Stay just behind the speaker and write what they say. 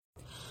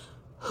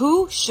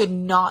Who should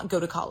not go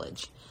to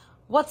college?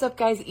 What's up,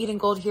 guys? Eden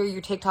Gold here,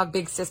 your TikTok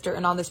big sister.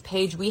 And on this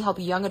page, we help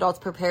young adults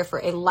prepare for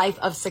a life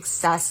of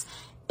success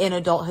in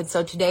adulthood.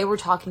 So today we're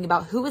talking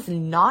about who is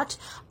not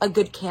a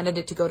good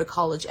candidate to go to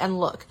college. And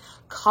look,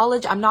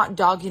 college, I'm not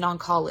dogging on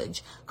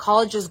college.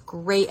 College is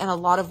great in a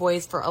lot of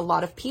ways for a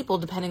lot of people,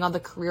 depending on the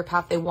career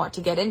path they want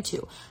to get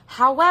into.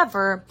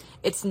 However,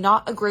 it's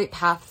not a great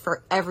path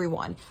for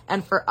everyone.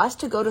 And for us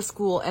to go to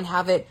school and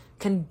have it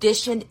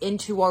conditioned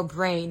into our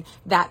brain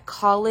that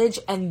college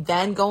and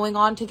then going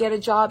on to get a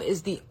job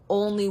is the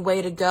only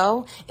way to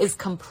go is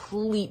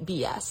complete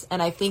BS.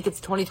 And I think it's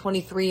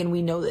 2023 and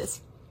we know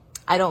this.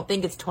 I don't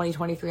think it's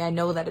 2023. I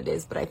know that it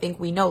is, but I think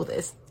we know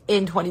this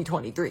in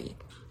 2023.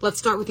 Let's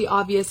start with the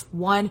obvious.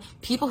 One,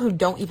 people who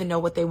don't even know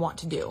what they want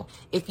to do.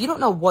 If you don't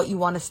know what you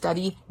want to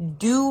study,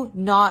 do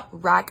not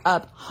rack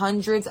up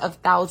hundreds of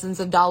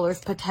thousands of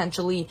dollars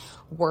potentially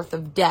worth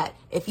of debt.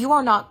 If you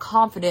are not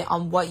confident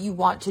on what you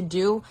want to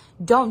do,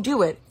 don't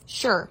do it.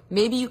 Sure,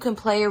 maybe you can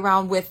play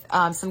around with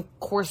some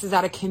courses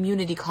at a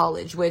community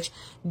college, which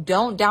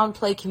don't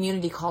downplay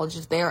community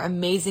colleges. They are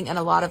amazing in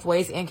a lot of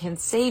ways and can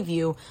save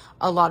you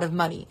a lot of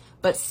money.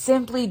 But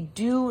simply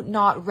do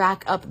not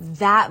rack up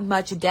that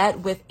much debt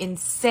with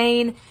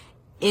insane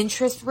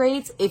interest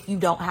rates if you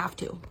don't have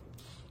to.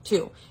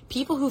 Two,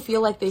 people who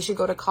feel like they should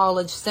go to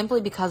college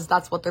simply because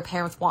that's what their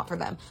parents want for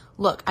them.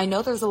 Look, I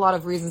know there's a lot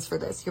of reasons for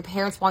this. Your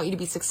parents want you to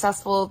be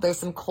successful. There's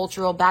some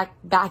cultural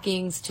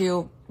backings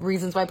to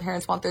reasons why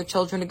parents want their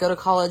children to go to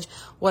college,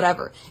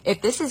 whatever.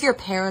 If this is your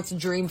parents'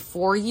 dream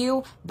for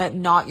you, but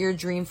not your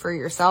dream for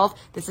yourself,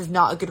 this is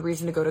not a good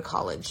reason to go to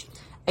college.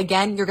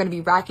 Again, you're going to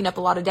be racking up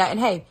a lot of debt. And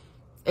hey,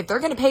 if they're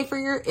going to pay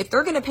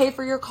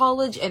for your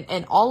college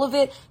and all of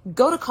it,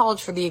 go to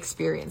college for the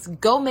experience.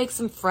 Go make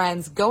some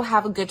friends, go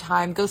have a good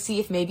time, go see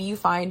if maybe you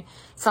find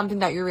something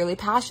that you're really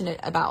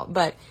passionate about.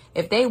 But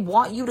if they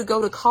want you to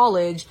go to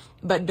college,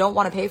 but don't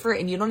want to pay for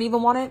it and you don't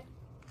even want it,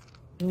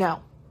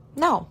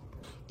 no.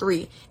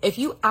 Three, if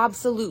you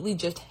absolutely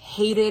just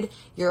hated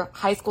your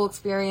high school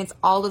experience,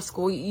 all of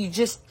school,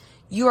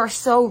 you are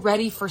so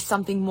ready for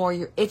something more.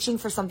 You're itching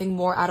for something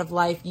more out of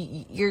life.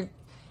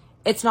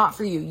 It's not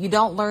for you. You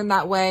don't learn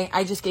that way.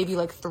 I just gave you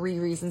like 3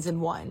 reasons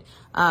in one.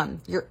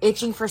 You're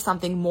itching for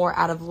something more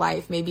out of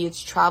life. Maybe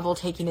it's travel,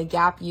 taking a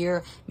gap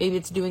year. Maybe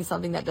it's doing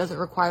something that doesn't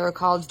require a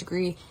college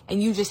degree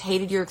and you just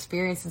hated your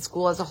experience in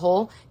school as a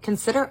whole.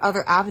 Consider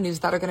other avenues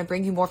that are going to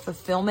bring you more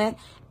fulfillment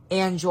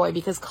and joy,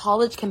 because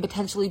college can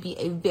potentially be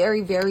a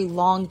very, very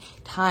long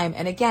time.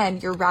 And again,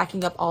 you're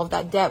racking up all of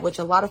that debt, which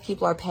a lot of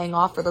people are paying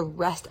off for the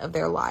rest of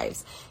their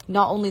lives.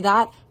 Not only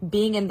that,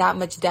 being in that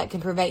much debt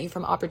can prevent you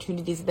from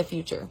opportunities in the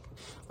future,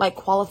 like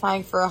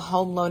qualifying for a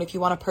home loan if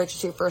you want to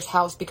purchase your first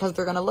house, because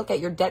they're going to look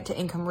at your debt to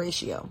income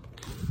ratio.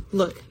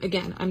 Look,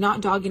 again, I'm not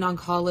dogging on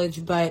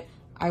college, but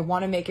I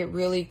want to make it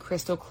really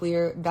crystal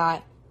clear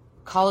that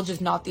college is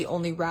not the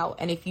only route.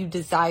 And if you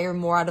desire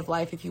more out of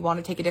life, if you want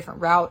to take a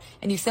different route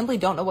and you simply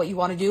don't know what you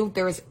want to do,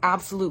 there is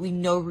absolutely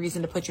no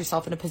reason to put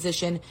yourself in a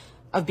position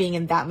of being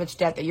in that much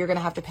debt that you're going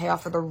to have to pay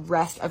off for the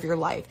rest of your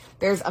life.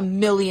 There's a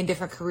million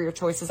different career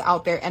choices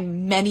out there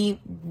and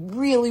many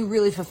really,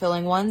 really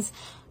fulfilling ones.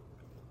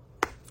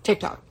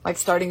 TikTok, like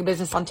starting a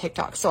business on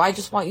TikTok. So I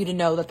just want you to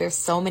know that there's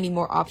so many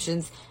more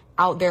options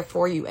out there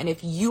for you. And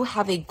if you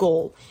have a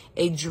goal,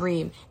 a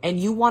dream, and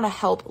you want to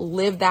help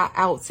live that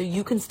out so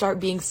you can start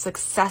being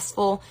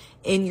successful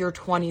in your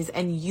 20s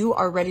and you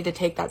are ready to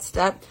take that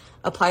step,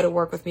 apply to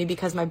work with me,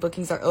 because my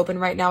bookings are open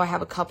right now. I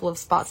have a couple of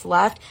spots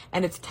left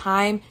and it's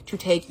time to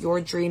take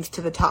your dreams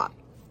to the top.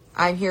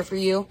 I'm here for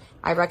you.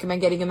 I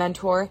recommend getting a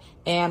mentor,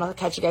 and I'll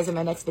catch you guys in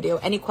my next video.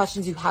 Any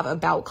questions you have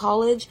about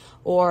college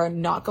or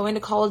not going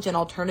to college and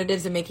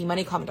alternatives and making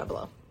money, comment down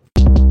below.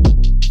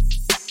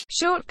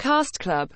 Short Cast Club.